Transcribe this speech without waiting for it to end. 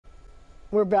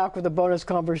We're back with a bonus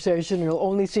conversation you'll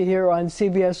only see here on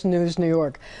CBS News New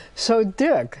York. So,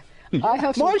 Dick, I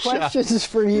have some Marcia, questions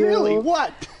for you. Really?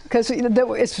 What? Because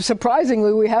it's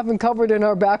surprisingly we haven't covered in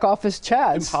our back office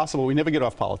chats. Impossible. We never get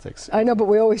off politics. I know, but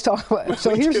we always talk about it.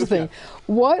 So here's the thing.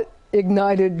 What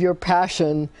ignited your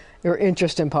passion, your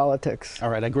interest in politics? All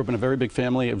right. I grew up in a very big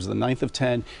family. It was the 9th of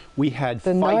 10. We had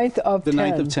the 9th of 10. The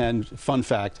 9th of 10. Fun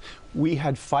fact. We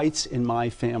had fights in my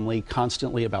family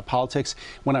constantly about politics.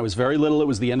 When I was very little, it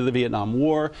was the end of the Vietnam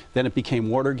War. Then it became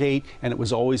Watergate, and it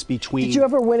was always between... Did you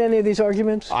ever win any of these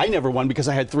arguments? I never won because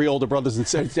I had 3 older brothers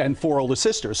and 4 older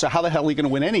sisters. So how the hell are you going to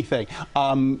win anything?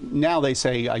 Now they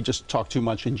say I just talk too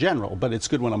much in general, but it's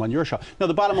good when I'm on your show. No,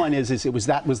 the bottom line is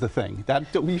that was the thing.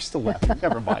 You're still laughing.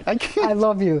 Never mind. I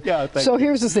love you. Yeah, thank so you.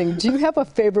 Here's the thing. Do you have a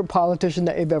favorite politician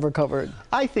that you've ever covered?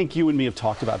 I think you and me have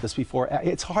talked about this before.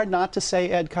 It's hard not to say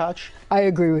Ed Koch. I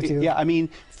agree with you. Yeah, I mean,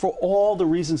 for all the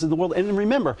reasons in the world. And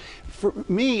remember, for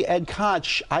me, Ed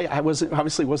Koch, I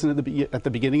obviously wasn't at the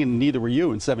beginning, and neither were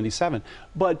you in '77.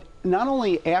 But not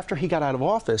only after he got out of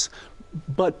office,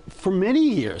 but for many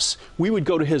years, we would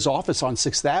go to his office on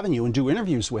 6th Avenue and do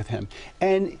interviews with him.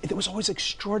 And there was always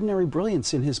extraordinary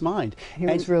brilliance in his mind. He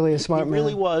was really a smart man. He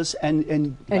really was.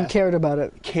 And cared about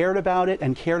it. Cared about it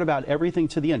and cared about everything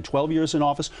to the end. 12 years in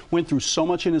office, went through so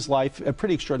much in his life. A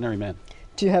pretty extraordinary man.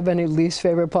 Do you have any least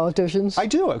favorite politicians? I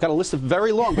do. I've got a list of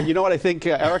very long, but you know what I think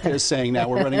Erica is saying now?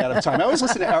 We're running out of time. I always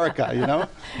listen to Erica, you know?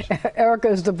 Erica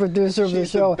is the producer of the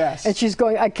show. The best. And she's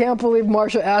going, I can't believe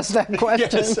Marcia asked that question.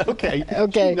 Yes, okay.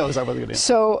 Okay. She knows I wasn't going to answer.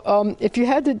 So if you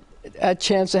had a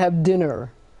chance to have dinner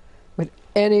with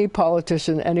any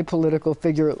politician, any political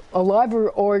figure, alive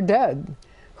or dead,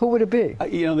 who would it be?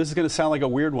 You know, this is going to sound like a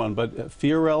weird one, but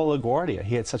Fiorello LaGuardia.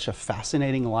 He had such a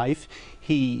fascinating life.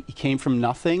 He came from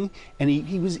nothing, and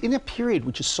he was in a period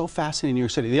which is so fascinating in New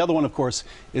York City. The other one, of course,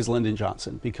 is Lyndon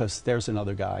Johnson, because there's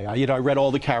another guy. I read all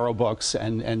the Caro books,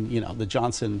 and you know, the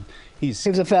Johnson, he was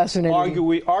a fascinating,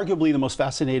 arguably the most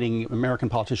fascinating American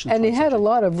politician. And he had a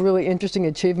lot of really interesting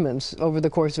achievements over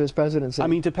the course of his presidency. I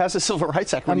mean, to pass the Civil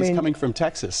Rights Act when he's coming from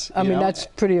Texas. I mean, that's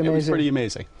pretty amazing. It was pretty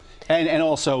amazing. And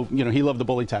also, you know, he loved the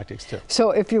bully tactics, too.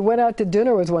 So if you went out to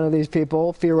dinner with one of these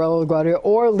people, Fiorello LaGuardia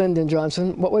or Lyndon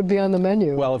Johnson, what would be on the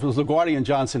menu? Well, if it was LaGuardia and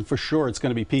Johnson, for sure it's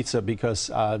going to be pizza, because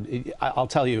I'll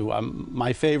tell you,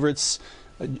 my favorites,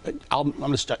 I'm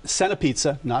going to start, Senna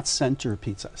Pizza, not Center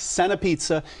Pizza, Senna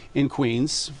Pizza in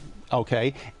Queens.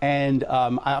 Okay, and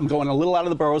I'm going a little out of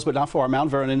the boroughs, but not far. Mount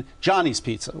Vernon, Johnny's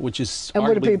Pizza, which is and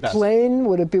would it be plain?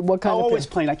 Would it be what kind of? Always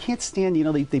plain. I can't stand. You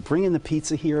know, they bring in the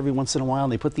pizza here every once in a while,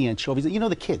 and they put the anchovies. You know,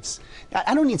 the kids.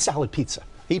 I don't eat salad pizza.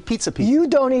 I eat pizza. You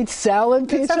don't eat salad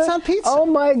pizza? That's not pizza. Oh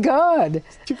my God!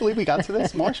 Do you believe we got to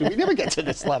this, Marcia? We never get to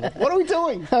this level. What are we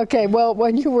doing? Okay, well,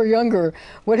 when you were younger,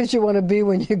 what did you want to be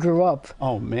when you grew up?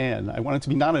 Oh man, I wanted to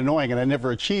be not annoying, and I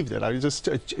never achieved it. I was just,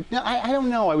 I don't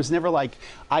know. I was never like,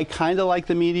 I kind of like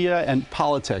the media and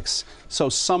politics, so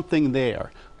something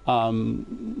there.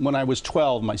 When I was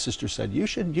 12, my sister said, you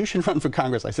should run for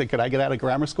Congress. I said, could I get out of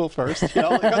grammar school first? You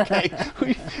know, like,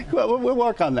 okay, we'll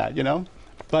work on that, you know.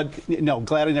 But no,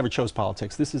 glad I never chose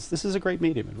politics. This is a great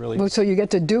medium, it really. Well, so you get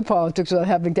to do politics without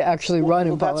having to actually run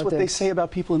in politics. That's what they say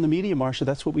about people in the media, Marcia.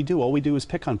 That's what we do. All we do is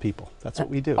pick on people. That's what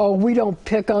we do. Oh, we don't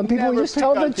pick on people. We just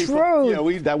tell the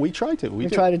truth. Yeah, we try to. We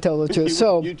try to tell the truth.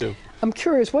 So you do. I'm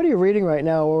curious, what are you reading right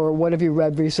now, or what have you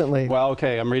read recently? Well,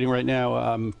 okay, I'm reading right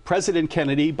now President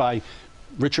Kennedy by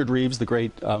Richard Reeves, the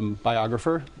great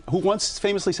biographer, who once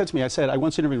famously said to me, I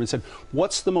once interviewed him and said,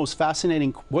 what's the most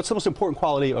important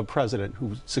quality of a president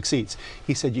who succeeds?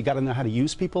 He said, you got to know how to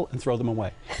use people and throw them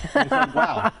away. And I thought,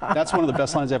 wow, that's one of the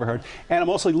best lines I ever heard. And I'm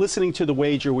also listening to The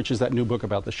Wager, which is that new book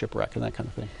about the shipwreck and that kind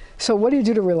of thing. So what do you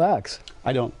do to relax?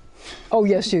 I don't. Oh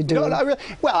yes, you do. No, not really.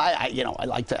 Well, I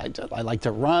like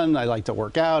to run. I like to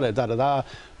work out.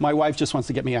 My wife just wants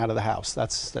to get me out of the house.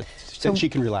 So she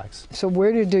can relax. So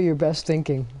where do you do your best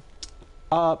thinking?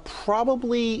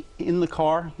 Probably in the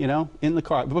car, you know, in the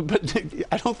car. But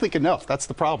I don't think enough. That's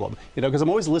the problem, you know, because I'm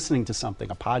always listening to something,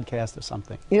 a podcast or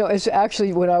something. You know, it's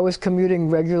actually when I was commuting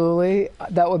regularly,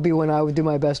 that would be when I would do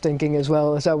my best thinking as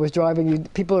well. As I was driving,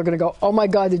 people are going to go, oh my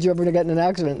God, did you ever get in an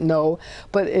accident? No.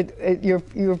 But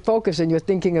you're focused and you're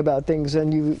thinking about things,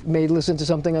 and you may listen to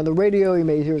something on the radio, you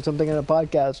may hear something on a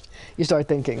podcast, you start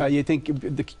thinking. You think,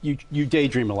 you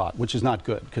daydream a lot, which is not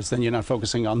good, because then you're not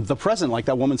focusing on the present, like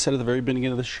that woman said at the very beginning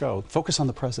of the show. Focus on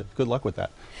the present. Good luck with that.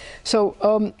 So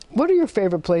what are your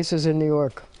favorite places in New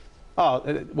York?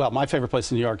 Well, my favorite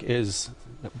place in New York is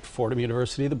Fordham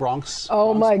University, the Bronx.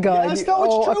 Oh my God! Yes, no,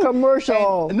 it's true. A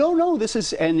commercial. And, no, this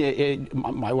is, and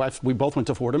my wife, we both went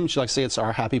to Fordham. She likes to say it's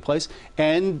our happy place.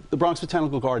 And the Bronx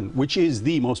Botanical Garden, which is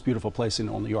the most beautiful place in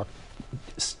all New York.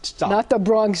 Stop. Not the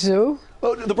Bronx Zoo.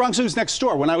 Oh, the Bronx Zoo's next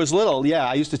door. When I was little, yeah,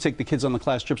 I used to take the kids on the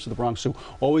class trips to the Bronx Zoo.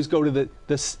 Always go to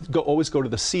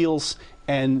the seals,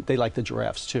 and they like the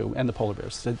giraffes too, and the polar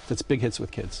bears. That's big hits with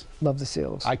kids. Love the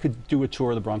seals. I could do a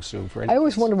tour of the Bronx Zoo for any I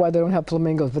always kids. wonder why they don't have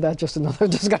flamingos, but that's just another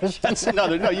discussion. That's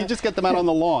another. No, you just get them out on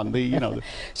the lawn.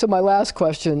 So my last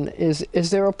question is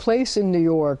there a place in New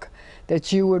York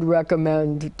that you would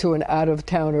recommend to an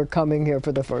out-of-towner coming here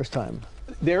for the first time?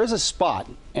 There is a spot,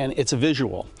 and it's a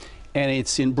visual, and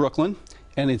it's in Brooklyn,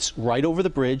 and it's right over the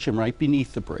bridge and right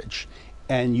beneath the bridge.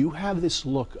 And you have this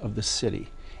look of the city,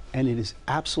 and it is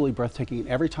absolutely breathtaking. And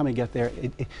every time I get there,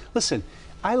 listen,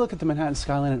 I look at the Manhattan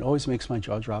skyline, and it always makes my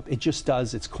jaw drop. It just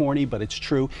does. It's corny, but it's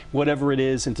true. Whatever it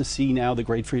is, and to see now the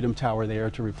Great Freedom Tower there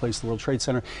to replace the World Trade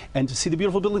Center, and to see the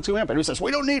beautiful buildings we went. But who says,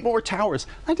 we don't need more towers?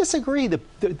 I disagree.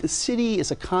 The city is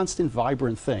a constant,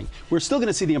 vibrant thing. We're still going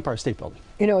to see the Empire State Building.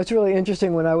 You know, it's really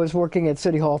interesting. When I was working at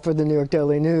City Hall for the New York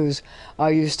Daily News,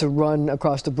 I used to run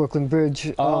across the Brooklyn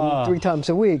Bridge 3 times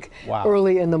a week,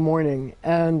 early in the morning.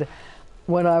 And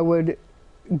when I would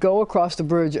go across the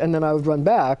bridge and then I would run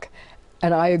back,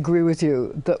 and I agree with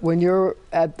you that when you're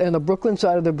on the Brooklyn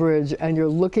side of the bridge and you're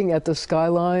looking at the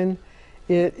skyline,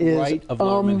 it is right of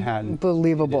Lower Manhattan.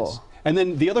 Unbelievable. And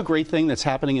then the other great thing that's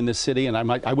happening in this city, and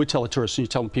I would tell a tourist, and you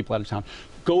tell people out of town,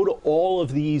 go to all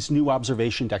of these new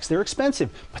observation decks. They're expensive,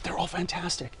 but they're all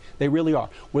fantastic. They really are.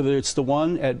 Whether it's the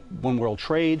one at One World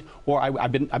Trade, or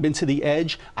I've been to the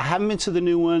Edge. I haven't been to the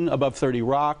new one above 30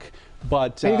 Rock,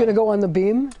 but are you going to go on the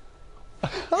beam?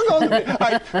 I'll go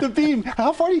on the beam.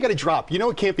 How far do you got to drop? You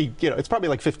know, it can't be. You know, it's probably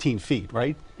like 15 feet,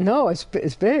 right? No, it's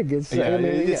big. It's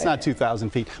it's not 2,000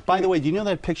 feet. By the way, do you know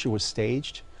that picture was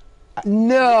staged?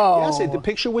 No. Yes, the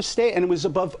picture was staged, and it was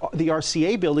above the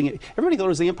RCA building. Everybody thought it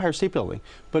was the Empire State Building,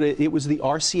 but it was the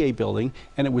RCA building,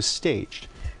 and it was staged.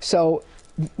 So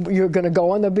you're going to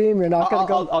go on the beam? You're not going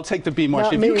to go? I'll take the beam,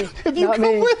 Marcia. If you not come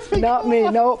me. with me. Not me.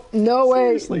 No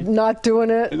way. Seriously. Not doing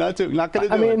it. Not going to do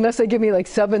it. I mean, unless they give me like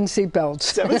 7 seatbelts.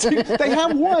 7 seats. They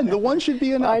have one. The one should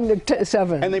be enough.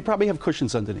 7. And they probably have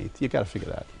cushions underneath. You got to figure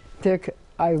that. Dick,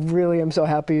 I really am so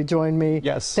happy you joined me.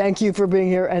 Yes. Thank you for being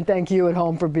here, and thank you at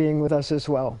home for being with us as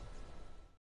well.